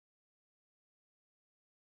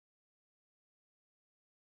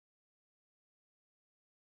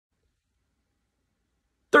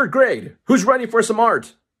Third grade, who's ready for some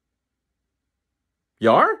art?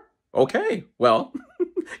 You are? Okay, well,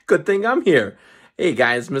 good thing I'm here. Hey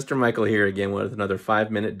guys, Mr. Michael here again with another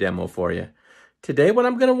 5-minute demo for you. Today what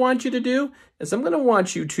I'm going to want you to do is I'm going to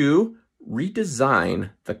want you to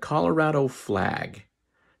redesign the Colorado flag.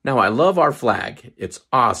 Now I love our flag. It's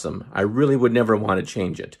awesome. I really would never want to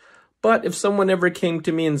change it. But if someone ever came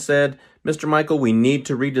to me and said, Mr. Michael, we need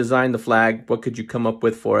to redesign the flag, what could you come up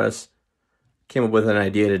with for us? Came up with an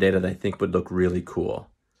idea today that I think would look really cool.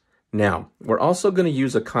 Now, we're also going to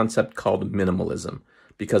use a concept called minimalism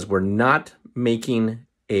because we're not making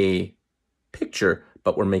a picture,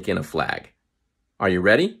 but we're making a flag. Are you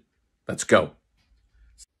ready? Let's go.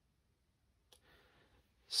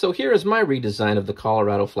 So here is my redesign of the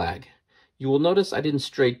Colorado flag. You will notice I didn't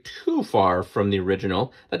stray too far from the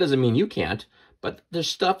original. That doesn't mean you can't, but there's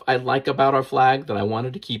stuff I like about our flag that I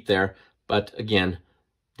wanted to keep there. But again,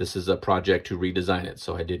 this is a project to redesign it,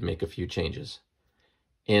 so I did make a few changes.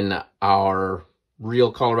 In our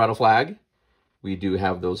real Colorado flag, we do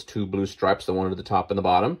have those two blue stripes, the one at the top and the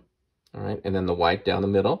bottom, all right, and then the white down the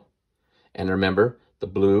middle. And remember, the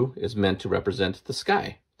blue is meant to represent the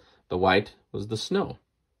sky. The white was the snow.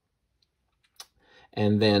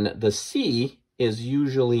 And then the C is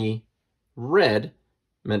usually red,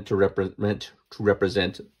 meant to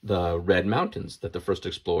represent the red mountains that the first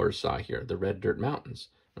explorers saw here, the red dirt mountains,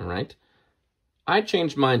 all right? I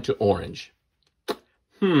changed mine to orange.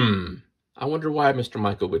 I wonder why Mr.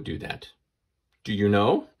 Michael would do that. Do you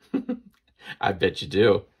know? I bet you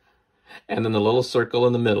do. And then the little circle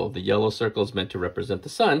in the middle, the yellow circle is meant to represent the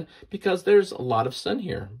sun because there's a lot of sun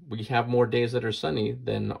here. We have more days that are sunny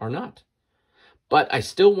than are not. But I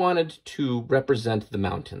still wanted to represent the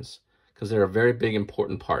mountains because they're a very big,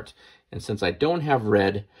 important part. And since I don't have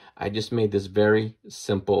red, I just made this very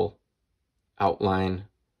simple outline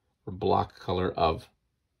or block color of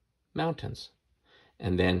mountains.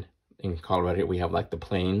 And then in Colorado, we have like the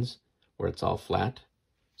plains where it's all flat.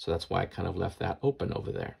 So that's why I kind of left that open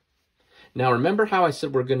over there. Now, remember how I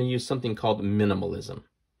said we're going to use something called minimalism,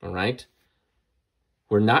 all right?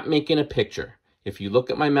 We're not making a picture. If you look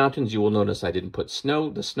at my mountains, you will notice I didn't put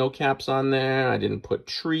the snow caps on there. I didn't put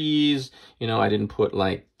trees. You know, I didn't put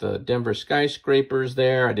like the Denver skyscrapers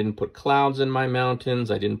there. I didn't put clouds in my mountains.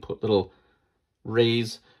 I didn't put little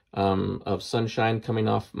rays of sunshine coming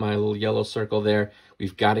off my little yellow circle there.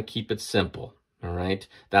 We've got to keep it simple, all right?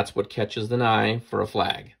 That's what catches the eye for a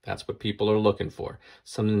flag. That's what people are looking for.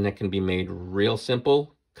 Something that can be made real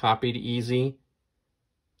simple, copied easy.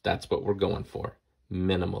 That's what we're going for,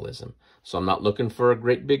 minimalism. So I'm not looking for a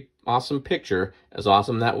great big awesome picture, as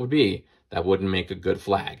awesome that would be. That wouldn't make a good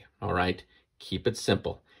flag, all right? Keep it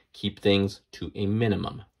simple. Keep things to a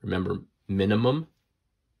minimum. Remember, minimum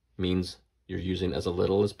means you're using as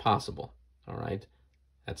little as possible, all right?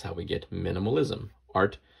 That's how we get minimalism,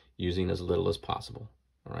 art using as little as possible,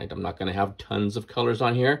 all right? I'm not going to have tons of colors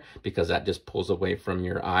on here because that just pulls away from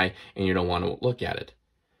your eye and you don't want to look at it.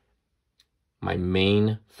 My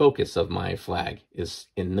main focus of my flag is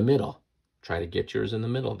in the middle. Try to get yours in the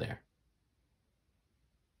middle there.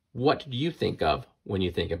 What do you think of when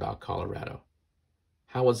you think about Colorado?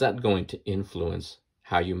 How is that going to influence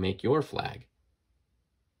how you make your flag?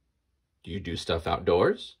 Do you do stuff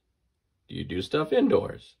outdoors? Do you do stuff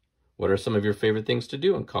indoors? What are some of your favorite things to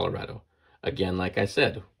do in Colorado? Again, like I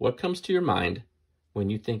said, what comes to your mind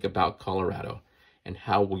when you think about Colorado, and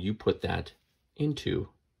how will you put that into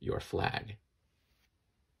your flag?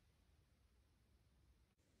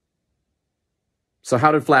 So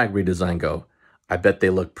how did flag redesign go? I bet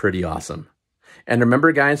they look pretty awesome. And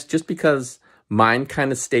remember guys, just because mine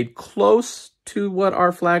kind of stayed close to what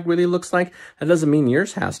our flag really looks like, that doesn't mean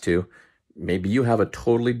yours has to. Maybe you have a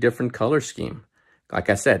totally different color scheme. Like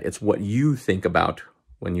I said, it's what you think about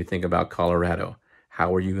when you think about Colorado.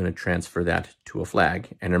 How are you going to transfer that to a flag?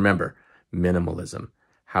 And remember, minimalism.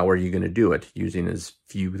 How are you going to do it? Using as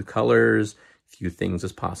few colors, few things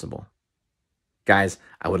as possible. Guys,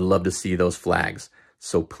 I would love to see those flags.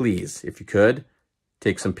 So please, if you could,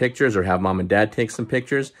 take some pictures or have mom and dad take some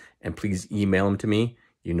pictures and please email them to me.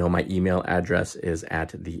 You know my email address is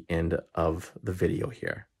at the end of the video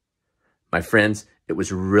here. My friends, it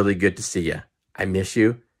was really good to see you. I miss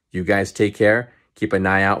you. You guys take care. Keep an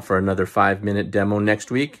eye out for another 5-minute demo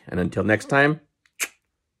next week. And until next time,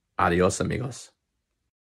 adios amigos.